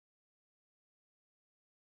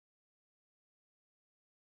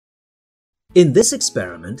In this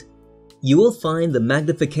experiment, you will find the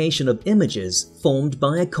magnification of images formed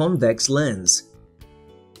by a convex lens.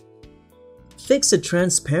 Fix a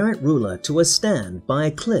transparent ruler to a stand by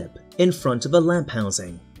a clip in front of a lamp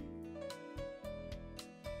housing.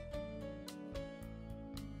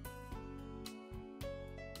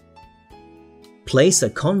 Place a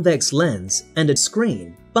convex lens and a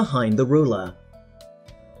screen behind the ruler.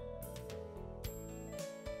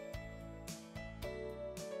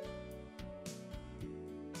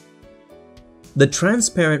 The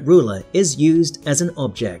transparent ruler is used as an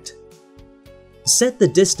object. Set the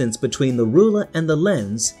distance between the ruler and the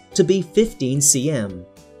lens to be 15 cm.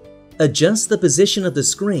 Adjust the position of the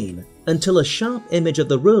screen until a sharp image of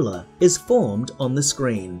the ruler is formed on the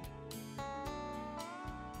screen.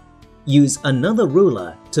 Use another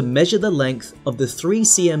ruler to measure the length of the 3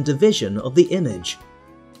 cm division of the image.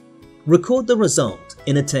 Record the result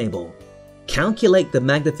in a table. Calculate the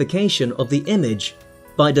magnification of the image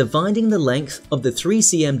by dividing the length of the 3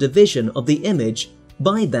 cm division of the image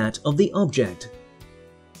by that of the object.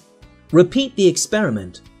 Repeat the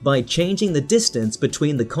experiment by changing the distance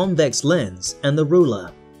between the convex lens and the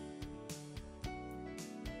ruler.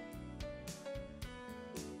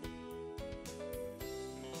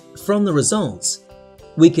 From the results,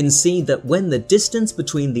 we can see that when the distance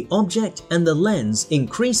between the object and the lens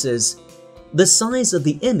increases, the size of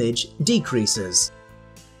the image decreases.